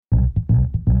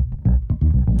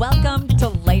Welcome to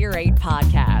Layer 8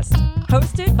 Podcast,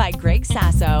 hosted by Greg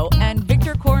Sasso and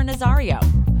Victor Coronazario,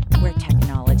 where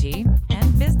technology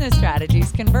and business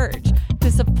strategies converge to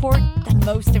support the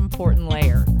most important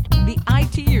layer, the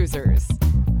IT users.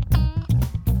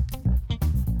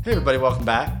 Hey everybody, welcome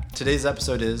back. Today's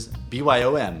episode is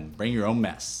BYOM, Bring Your Own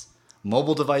Mess,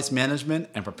 Mobile Device Management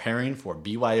and Preparing for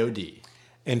BYOD.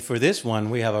 And for this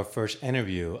one, we have our first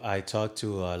interview. I talked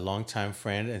to a longtime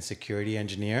friend and security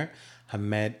engineer,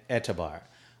 Hamed Etabar.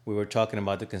 We were talking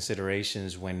about the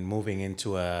considerations when moving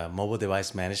into a mobile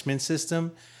device management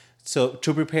system to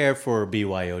prepare for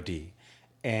BYOD.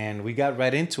 And we got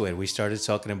right into it. We started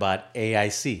talking about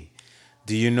AIC.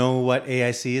 Do you know what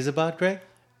AIC is about, Greg?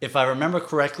 If I remember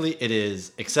correctly, it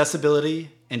is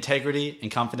accessibility, integrity,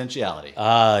 and confidentiality.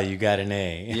 Ah, you got an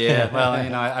A. Yeah, well,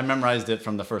 I memorized it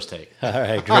from the first take. All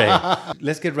right, great.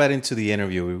 Let's get right into the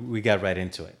interview. We got right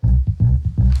into it.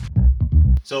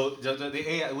 So the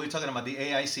AI, we're talking about the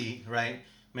AIC, right?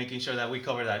 Making sure that we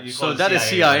cover that. So that is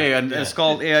CIA, right? and it's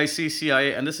called AIC,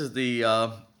 CIA, and this is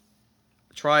the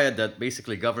triad that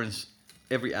basically governs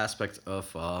every aspect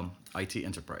of IT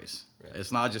enterprise. Right.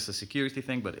 It's not just a security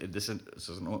thing, but this is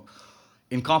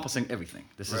encompassing everything.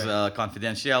 This is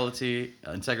confidentiality,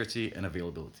 integrity, and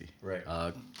availability. Right.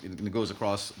 It goes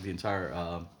across the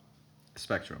entire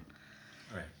spectrum.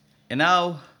 Right. And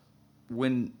now,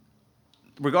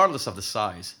 regardless of the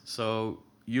size, so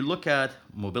you look at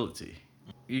mobility.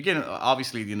 You get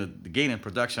obviously, the gain in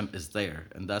production is there,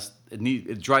 and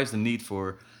it drives the need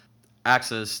for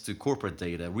access to corporate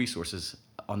data, resources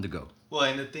on the go. Well,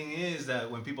 and the thing is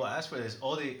that when people ask for this,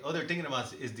 all they're thinking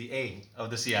about is the A of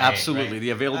the CIA. Absolutely, right? the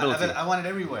availability. I want it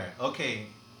everywhere. Okay,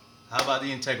 how about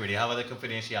the integrity? How about the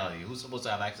confidentiality? Who's supposed to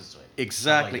have access to it?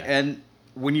 Exactly, Like that. and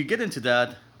when you get into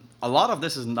that, a lot of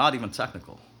this is not even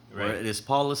technical. Right. It is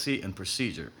policy and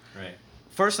procedure. Right.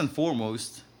 First and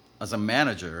foremost, as a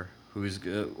manager who's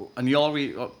and you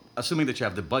already assuming that you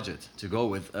have the budget to go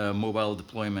with mobile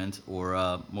deployment or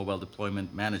mobile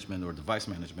deployment management or device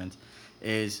management,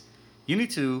 is you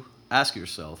need to ask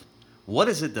yourself, what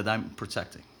is it that I'm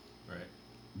protecting? Right.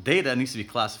 Data needs to be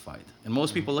classified, and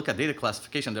most people look at data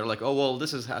classification. They're like, oh well,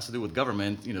 this has to do with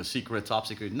government, secret, top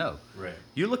secret. No. Right.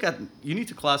 You need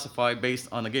to classify based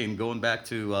on, again, going back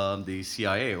to the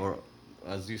CIA or,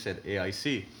 as you said,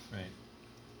 AIC. Right.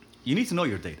 You need to know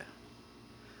your data.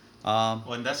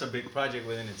 Well, and that's a big project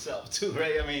within itself too,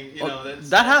 right? I mean,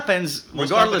 that happens most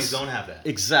regardless. companies don't have that.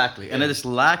 Exactly, and Yeah. it is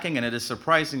lacking, and it is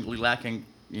surprisingly lacking.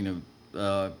 In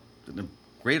a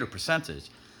greater percentage.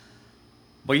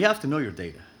 But you have to know your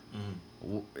data,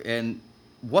 and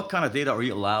what kind of data are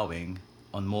you allowing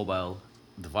on mobile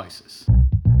devices?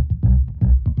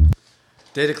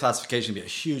 Data classification can be a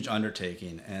huge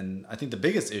undertaking, and I think the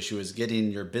biggest issue is getting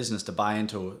your business to buy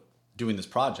into doing this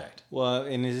project. Well,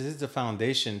 and it is the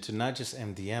foundation to not just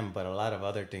MDM, but a lot of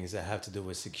other things that have to do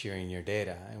with securing your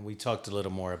data. And we talked a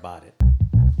little more about it.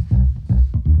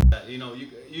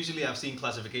 Usually I've seen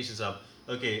classifications of,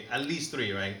 okay, at least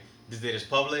 3, right? This data is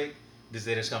public, this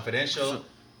data is confidential,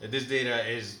 this data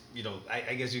is,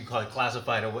 I guess you call it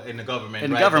classified in the government,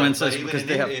 In right? government, but says because in,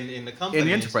 they have in the companies, in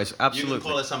the enterprise, absolutely. You can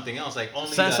call it something else, like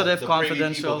only Sensitive, the privy people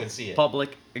confidential, can see it.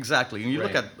 public, exactly. And you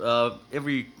Right. look at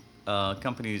every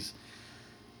company's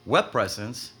web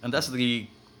presence, and that's the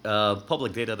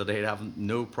public data that they have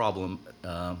no problem,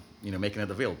 making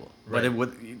it available. Right.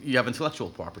 But you have intellectual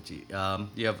property,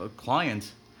 you have a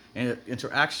client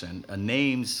interaction,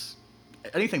 names,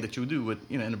 anything that you do with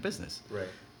in a business. Right.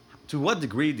 To what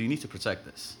degree do you need to protect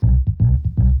this?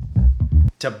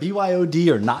 To BYOD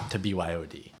or not to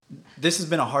BYOD? This has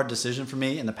been a hard decision for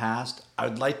me in the past. I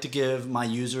would like to give my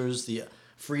users the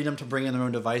freedom to bring in their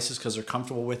own devices because they're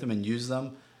comfortable with them and use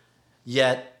them.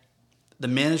 Yet, the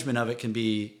management of it can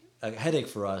be a headache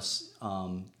for us,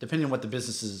 depending on what the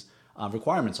business's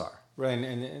requirements are. Right,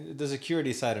 and the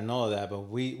security side and all of that, but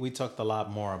we talked a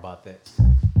lot more about this.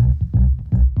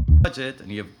 Budget,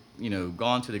 and you've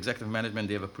gone to the executive management,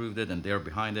 they have approved it, and they're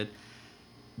behind it.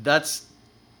 That's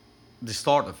the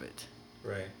start of it.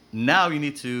 Right. Now you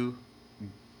need to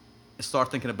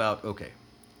start thinking about, okay,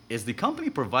 is the company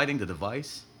providing the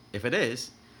device? If it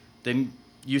is, then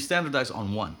you standardize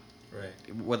on one.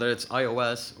 Right. Whether it's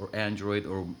iOS or Android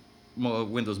or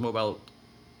Windows Mobile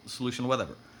solution,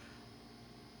 whatever.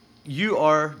 You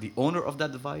are the owner of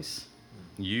that device.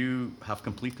 You have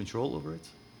complete control over it.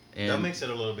 And that makes it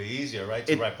a little bit easier, right,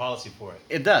 to write policy for it.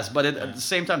 It does, but at the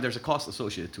same time, there's a cost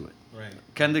associated to it. Right.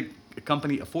 Can the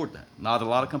company afford that? Not a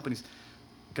lot of companies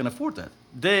can afford that.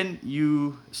 Then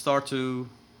you start to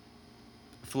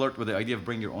flirt with the idea of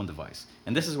bring your own device.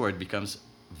 And this is where it becomes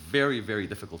very, very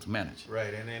difficult to manage.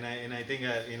 Right, and I think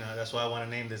that's why I want to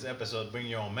name this episode "Bring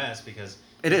Your Own Mess" because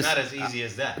It it's is not as easy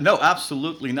as that. No,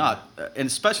 absolutely not. And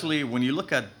especially when you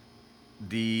look at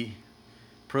the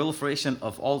proliferation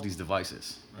of all these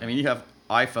devices. I mean, you have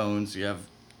iPhones, you have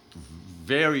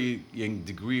varying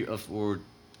degree of Well,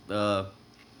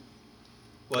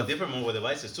 different mobile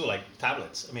devices too, like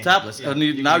tablets. I mean, tablets. yeah, And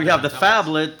can now use you have the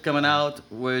tablets. phablet coming out,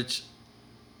 which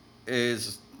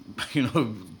is,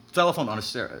 telephone on a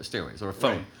steroids or a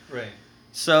phone. Right.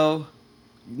 So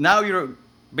now you're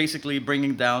basically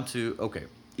bringing down to, okay,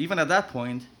 even at that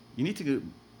point, you need to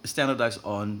standardize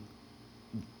on,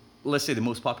 let's say, the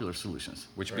most popular solutions,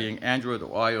 which Right. being Android or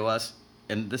iOS.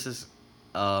 And this is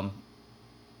a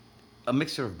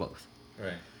mixture of both.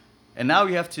 Right. And now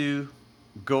you have to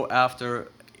go after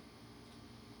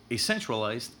a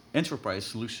centralized enterprise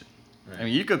solution. Right. I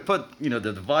mean, you could put, the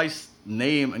device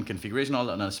name and configuration all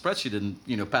on a spreadsheet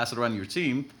and, pass it around your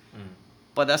team,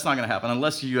 but that's not going to happen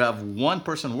unless you have one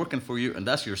person working for you, and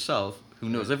that's yourself, who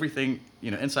knows everything,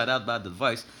 inside out about the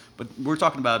device. But we're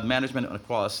talking about management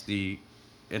across the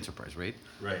enterprise, right?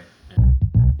 Right.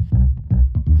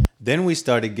 Then we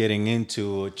started getting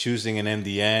into choosing an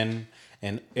MDN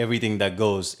and everything that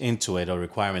goes into it, or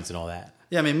requirements and all that.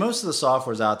 Yeah, I mean, most of the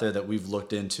softwares out there that we've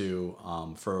looked into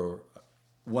for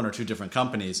one or two different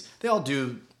companies, they all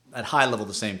do at high level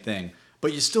the same thing.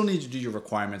 But you still need to do your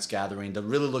requirements gathering to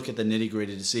really look at the nitty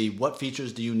gritty to see what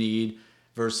features do you need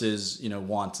versus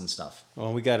wants and stuff.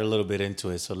 Well, we got a little bit into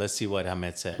it, so let's see what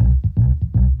Hamed said.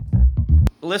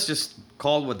 Let's just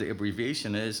call what the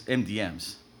abbreviation is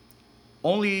MDMs.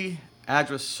 Only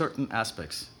address certain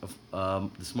aspects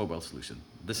of this mobile solution.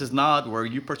 This is not where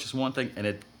you purchase one thing and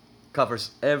it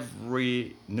covers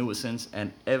every nuisance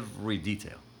and every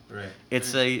detail. Right.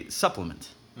 It's a supplement.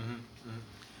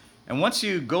 And once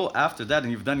you go after that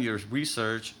and you've done your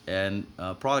research and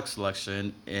product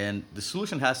selection, and the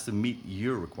solution has to meet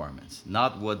your requirements,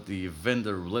 not what the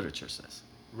vendor literature says.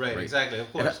 Right. Exactly.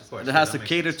 Of course. It has That to makes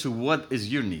cater sense. to what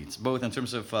is your needs, both in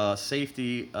terms of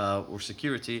safety or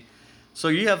security. So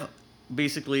you have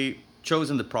basically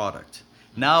chosen the product.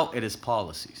 Now it is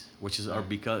policies, which are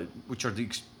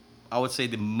I would say,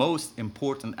 the most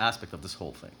important aspect of this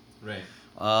whole thing. Right.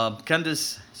 Can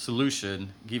this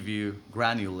solution give you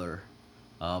granular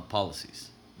policies?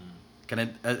 Can it?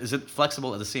 Is it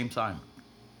flexible at the same time?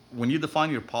 When you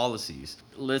define your policies,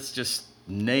 let's just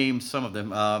name some of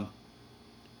them: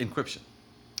 encryption,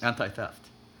 anti-theft,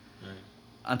 Right.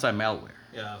 anti-malware,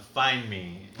 Yeah. Find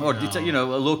me. or a what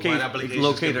applications can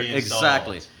locator. be installed,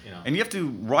 Exactly. And you have to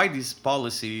write these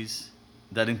policies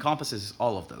that encompasses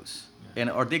all of those. And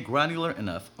are they granular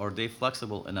enough? Are they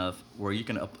flexible enough where you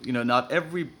can, not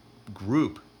every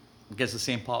group gets the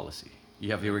same policy.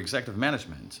 You have your executive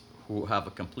management who have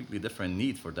a completely different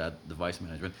need for that device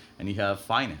management, and you have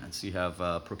finance, you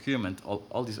have procurement,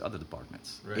 all these other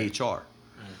departments, Right. HR.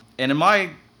 And in my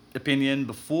opinion,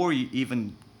 before you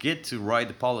even get to write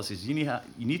the policies, you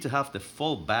need to have the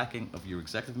full backing of your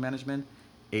executive management,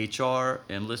 HR,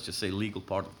 and let's just say legal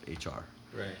part of HR.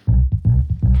 Right.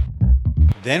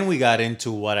 Then we got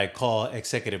into what I call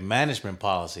executive management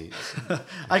policies.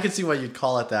 I can see why you'd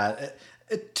call it that.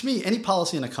 To me, any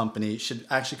policy in a company should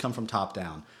actually come from top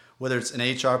down. Whether it's an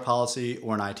HR policy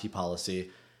or an IT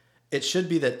policy, it should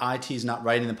be that IT is not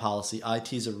writing the policy.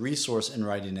 IT is a resource in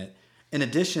writing it. In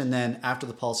addition, then, after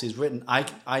the policy is written,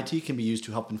 IT can be used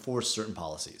to help enforce certain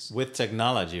policies. With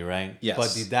technology, right? Yes.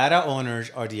 But the data owners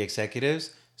are the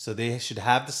executives, so they should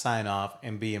have the sign off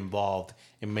and be involved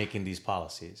in making these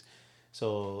policies.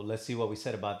 So let's see what we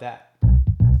said about that.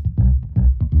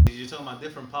 You're talking about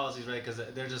different policies, right? Because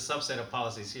there's a subset of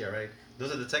policies here, right?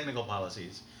 Those are the technical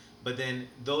policies. But then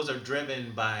those are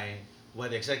driven by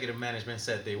what the executive management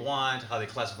said they want, how they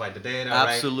classify the data,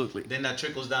 Absolutely. right? Then that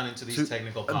trickles down into these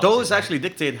technical policies. Those right? actually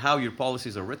dictate how your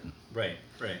policies are written. Right,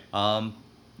 right.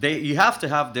 You have to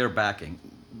have their backing.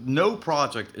 No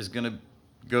project is going to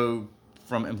go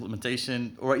from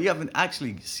implementation, or you haven't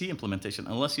actually see implementation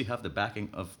unless you have the backing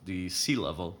of the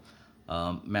C-level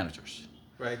managers.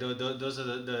 Right, those are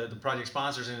the project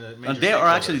sponsors and the major And they are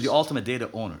actually stakeholders. the ultimate data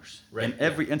owners. Right, In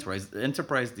every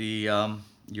enterprise,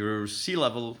 your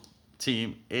C-level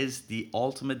team is the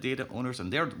ultimate data owners,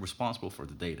 and they're responsible for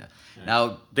the data. Yeah.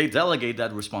 Now, they delegate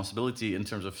that responsibility in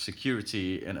terms of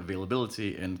security and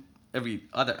availability and every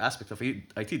other aspect of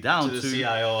IT down to the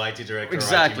CIO, IT director,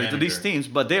 exactly IT to these manager. teams,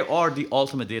 but they are the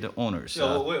ultimate data owners.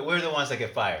 So we're the ones that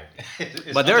get fired.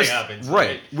 If but there's something happens,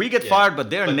 right, we get fired, but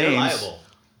their But they're names. liable.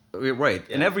 Right.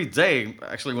 And Yeah. every day,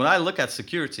 actually, when I look at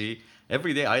security,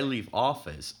 every day I leave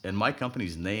office and my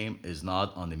company's name is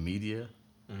not on the media,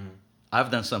 I've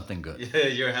done something good. Yeah,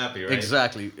 you're happy, right?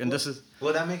 Exactly. And this is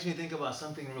Well, that makes me think about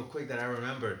something real quick that I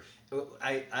remembered.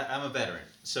 I'm a veteran,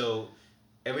 so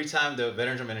every time the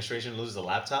Veterans Administration loses a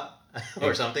laptop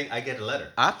or something, I get a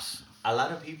letter. apps. A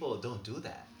lot of people don't do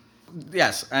that.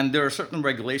 Yes, and there are certain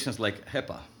regulations like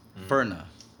HIPAA, FERNA,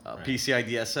 PCI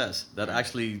DSS that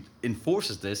actually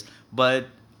enforces this. But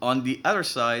on the other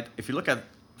side, if you look at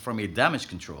from a damage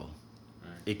control,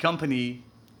 a company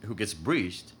who gets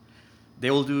breached,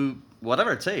 they will do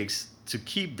whatever it takes to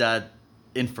keep that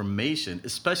information,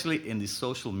 especially in the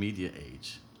social media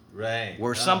age, Right.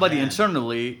 where Oh, somebody man.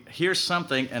 internally hears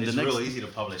something and It's the next real easy to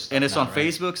publish stuff and it's now, on right?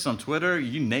 Facebook, it's on Twitter,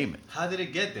 you name it. How did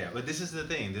it get there? But this is the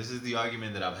thing. This is the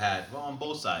argument that I've had, well, on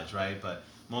both sides, right? But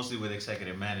mostly with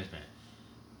executive management.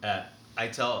 I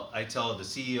tell the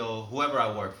CEO, whoever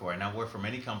I work for, and I work for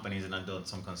many companies and I've done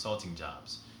some consulting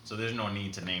jobs. So there's no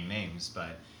need to name names,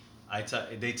 but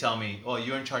they tell me, oh,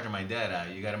 you're in charge of my data.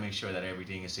 You got to make sure that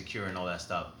everything is secure and all that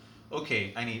stuff.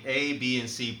 Okay, I need A, B, and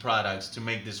C products to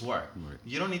make this work. Right.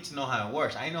 You don't need to know how it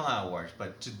works. I know how it works,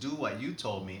 but to do what you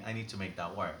told me, I need to make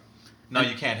that work. No,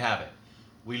 you can't have it.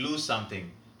 We lose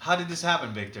something. How did this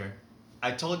happen, Victor?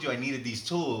 I told you I needed these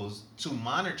tools to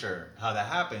monitor how that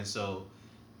happens, so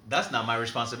that's not my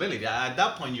responsibility. At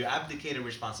that point, you abdicated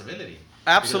responsibility.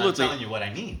 Absolutely. Because I'm telling you what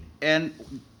I need. And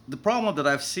the problem that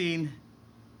I've seen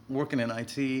working in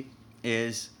IT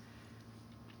is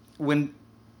when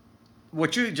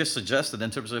what you just suggested in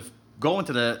terms of going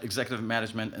to the executive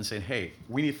management and saying, hey,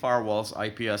 we need firewalls,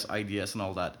 IPS, IDS, and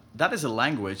all that. That is a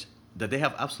language that they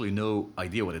have absolutely no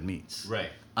idea what it means. Right.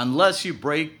 Unless you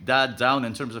break that down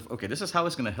in terms of, okay, this is how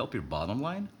it's going to help your bottom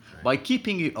line. Right. By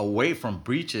keeping you away from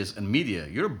breaches and media,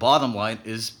 your bottom line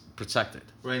is protected.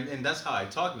 Right, and that's how I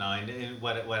talk now. And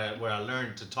where I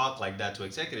learned to talk like that to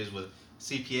executives with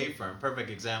CPA firm, perfect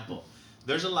example.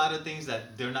 There's a lot of things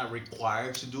that they're not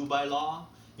required to do by law.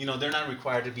 You know, they're not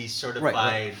required to be certified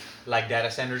right. like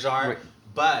data centers are. Right.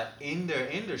 But in their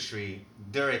industry,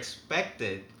 they're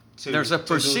expected to, There's a to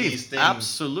do these perceived, things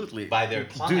absolutely, by their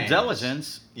clients. due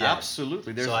diligence, Yeah.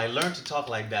 absolutely. There's So I learned to talk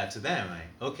like that to them.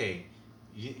 Like, okay,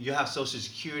 you have social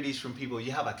securities from people,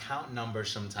 you have account numbers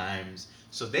sometimes,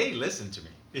 so they listen to me.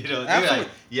 You know, they're Absolutely.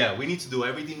 like, yeah, we need to do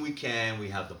everything we can. We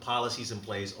have the policies in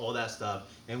place, all that stuff,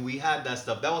 and we had that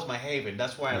stuff. That was my haven.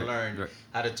 That's where I Right, learned right.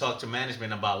 how to talk to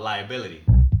management about liability.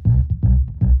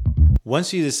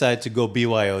 Once you decide to go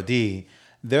BYOD,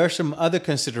 there are some other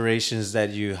considerations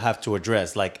that you have to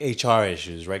address, like HR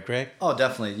issues, right, Greg? Oh,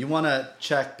 definitely. You want to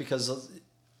check because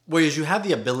whereas you have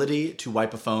the ability to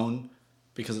wipe a phone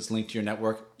because it's linked to your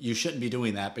network, you shouldn't be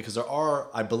doing that because there are,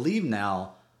 I believe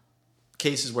now,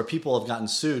 cases where people have gotten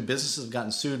sued, businesses have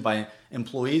gotten sued by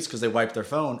employees because they wiped their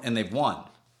phone and they've won.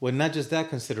 Well, not just that,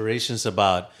 considerations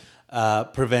about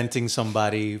preventing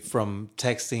somebody from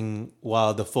texting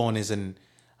while the phone is in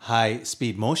high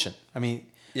speed motion. I mean,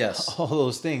 Yes. all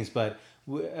those things. But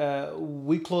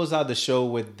we close out the show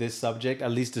with this subject,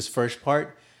 at least this first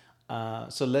part.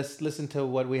 So let's listen to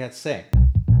what we had to say.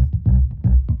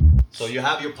 So you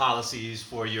have your policies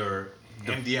for your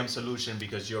MDM solution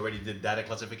because you already did data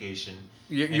classification.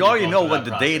 and You you're already going know through what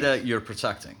that the data process. you're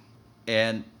protecting.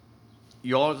 And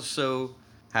you also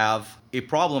have a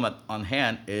problem on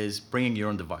hand is bringing your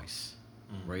own device,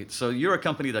 right? So you're a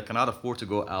company that cannot afford to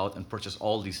go out and purchase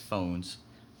all these phones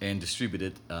and distribute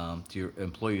it to your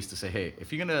employees to say, hey,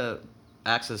 if you're going to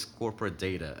access corporate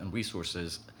data and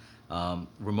resources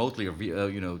remotely or via,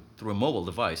 through a mobile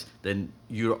device, then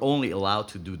you're only allowed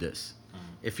to do this.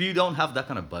 If you don't have that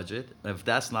kind of budget, if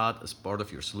that's not as part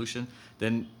of your solution,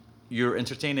 then you're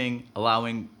entertaining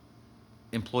allowing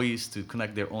employees to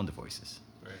connect their own devices,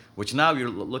 Right. which now you're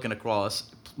looking across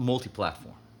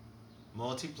multi-platform.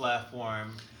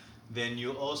 Multi-platform, then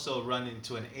you also run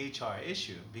into an HR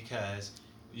issue because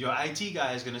your IT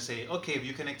guy is going to say, okay, if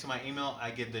you connect to my email,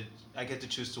 I get to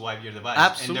choose to wipe your device.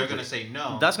 Absolutely. And they're going to say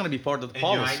no. That's going to be part of the and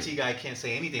policy. your IT guy can't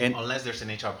say anything And- unless there's an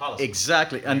HR policy.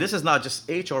 Exactly. And this is not just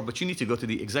HR, but you need to go to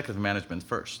the executive management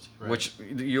first, Right. which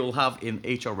you'll have an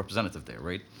HR representative there,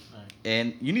 right? Right.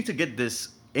 And you need to get this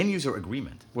end user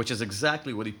agreement, which is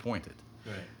exactly what he pointed.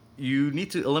 Right. You need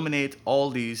to eliminate all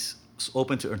these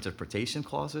open to interpretation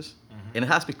clauses, and it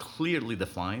has to be clearly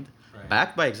defined, Right.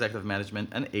 backed by executive management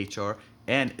and HR,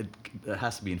 and it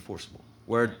has to be enforceable.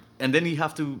 And then you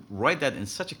have to write that in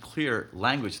such a clear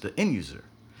language to the end user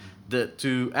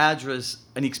to address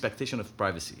any expectation of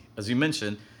privacy. As you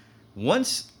mentioned,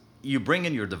 once you bring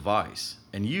in your device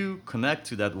and you connect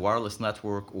to that wireless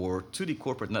network or to the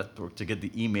corporate network to get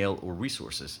the email or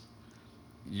resources,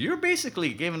 you're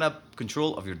basically giving up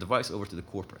control of your device over to the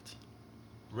corporate.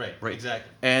 Right. Right.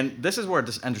 Exactly. And this is where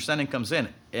this understanding comes in.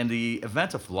 In the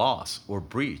event of loss or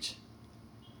breach,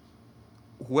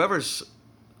 whoever's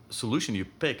solution you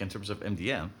pick in terms of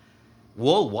MDM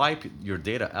will wipe your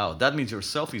data out. That means your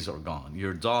selfies are gone.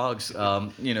 Your dogs,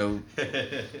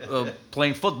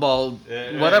 playing football,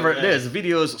 whatever it is,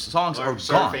 videos, songs Or are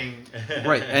surfing. gone.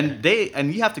 Right.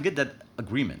 And you have to get that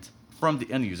agreement from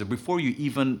the end user before you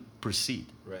even proceed.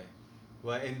 Right.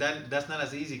 Well, and that's not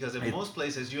as easy because in most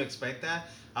places you expect that.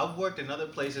 I've worked in other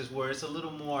places where it's a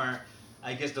little more,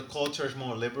 I guess the culture is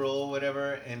more liberal or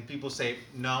whatever, and people say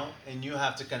no, and you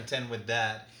have to contend with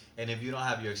that. And if you don't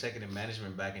have your executive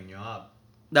management backing you up,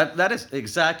 That is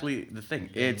exactly the thing.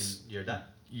 then you're done.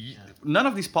 None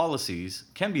of these policies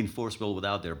can be enforceable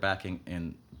without their backing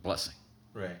and blessing.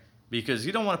 Right. Because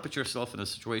you don't want to put yourself in a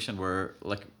situation where,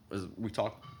 like as we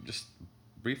talked just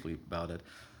briefly about it,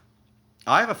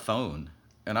 I have a phone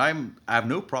and I have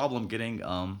no problem getting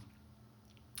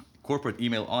corporate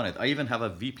email on it. I even have a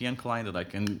VPN client that I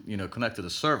can connect to the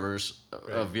servers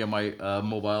via my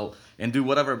mobile and do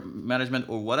whatever management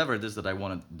or whatever it is that I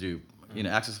want to do.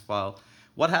 Access a file.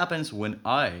 What happens when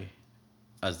I,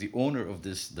 as the owner of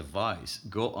this device,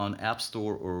 go on App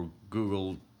Store or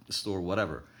Google Store,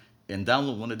 whatever, and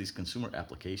download one of these consumer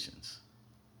applications?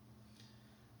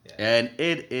 Yeah. And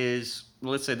it is,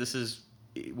 let's say this is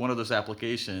one of those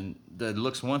applications that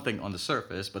looks one thing on the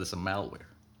surface, but it's a malware.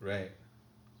 Right.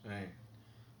 Right.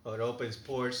 Or it opens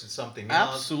ports to something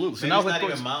else. Absolutely. So now it's it not even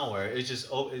puts- malware. It's just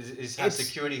it has It's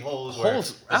security holes holes, where a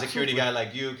security absolutely. guy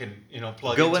like you can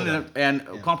plug Go into in them.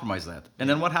 and compromise that. And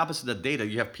then what happens to the data?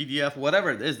 You have PDF, whatever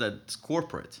it is that's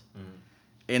corporate.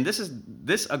 And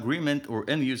this agreement or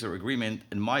end user agreement,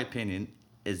 in my opinion,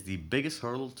 is the biggest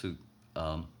hurdle to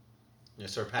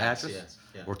Surpass. access Yes.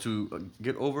 Yeah. or to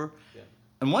get over. Yeah.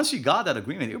 And once you got that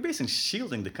agreement, you're basically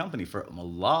shielding the company from a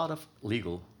lot of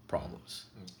legal problems.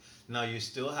 Now you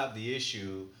still have the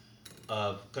issue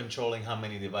of controlling how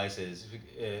many devices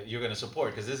you're going to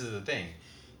support, because this is the thing.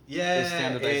 Yeah, It's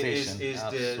standardization. is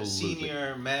the Absolutely.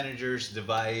 senior manager's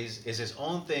device is his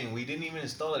own thing. We didn't even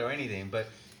install it or anything, but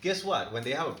guess what? When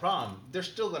they have a problem, they're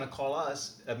still going to call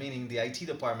us, meaning the IT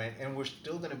department, and we're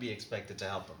still going to be expected to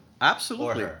help them.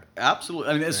 Absolutely. Or her. Absolutely.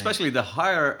 I mean, especially the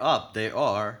higher up they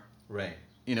are, Right.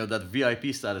 that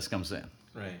VIP status comes in.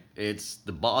 Right. It's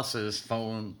the boss's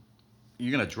phone.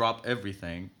 You're going to drop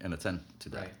everything and attend to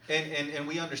that. Right. And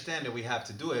we understand that we have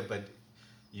to do it, but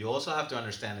you also have to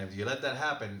understand that if you let that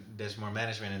happen, there's more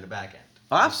management in the back end.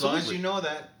 Absolutely. As long as you know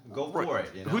that, go for it.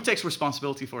 Who takes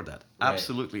responsibility for that? Right.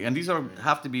 Absolutely. And these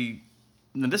have to be,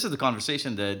 and this is the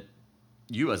conversation that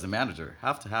you as the manager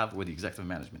have to have with the executive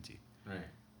management team. Right.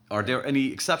 Are there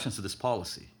any exceptions to this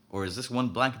policy? Or is this one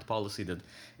blanket policy that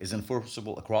is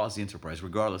enforceable across the enterprise,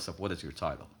 regardless of what is your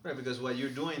title? Right, because what you're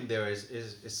doing there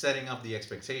is setting up the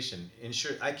expectation.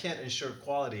 I can't ensure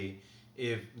quality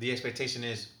if the expectation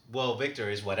is, well, Victor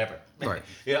is whatever. Right.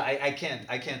 I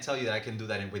can't tell you that I can do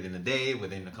that within a day,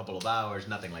 within a couple of hours,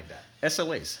 nothing like that.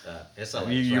 SLAs.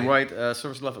 SLAs, You right? write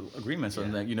service level agreements on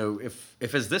Yeah. that.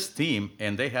 If it's this team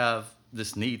and they have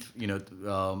this need,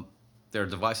 their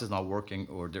device is not working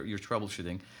or you're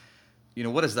troubleshooting,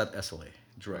 what is that SLA?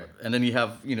 Right. And then you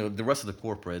have, the rest of the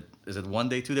corporate. Is it 1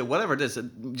 day, 2 day, whatever it is?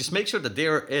 Just make sure that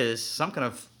there is some kind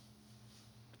of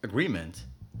agreement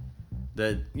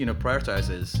that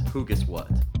prioritizes who gets what.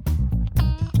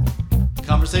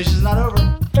 Conversation's not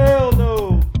over. Hell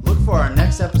no! Look for our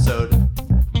next episode,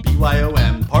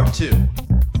 BYOM Part 2,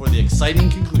 for the exciting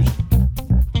conclusion.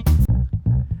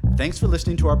 Thanks for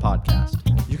listening to our podcast.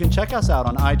 You can check us out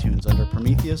on iTunes under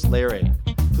Prometheus Layer 8.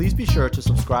 Please be sure to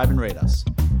subscribe and rate us.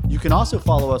 You can also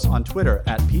follow us on Twitter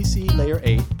at PC Layer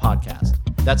 8 Podcast.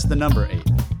 That's the number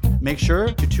 8. Make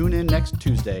sure to tune in next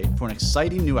Tuesday for an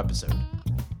exciting new episode.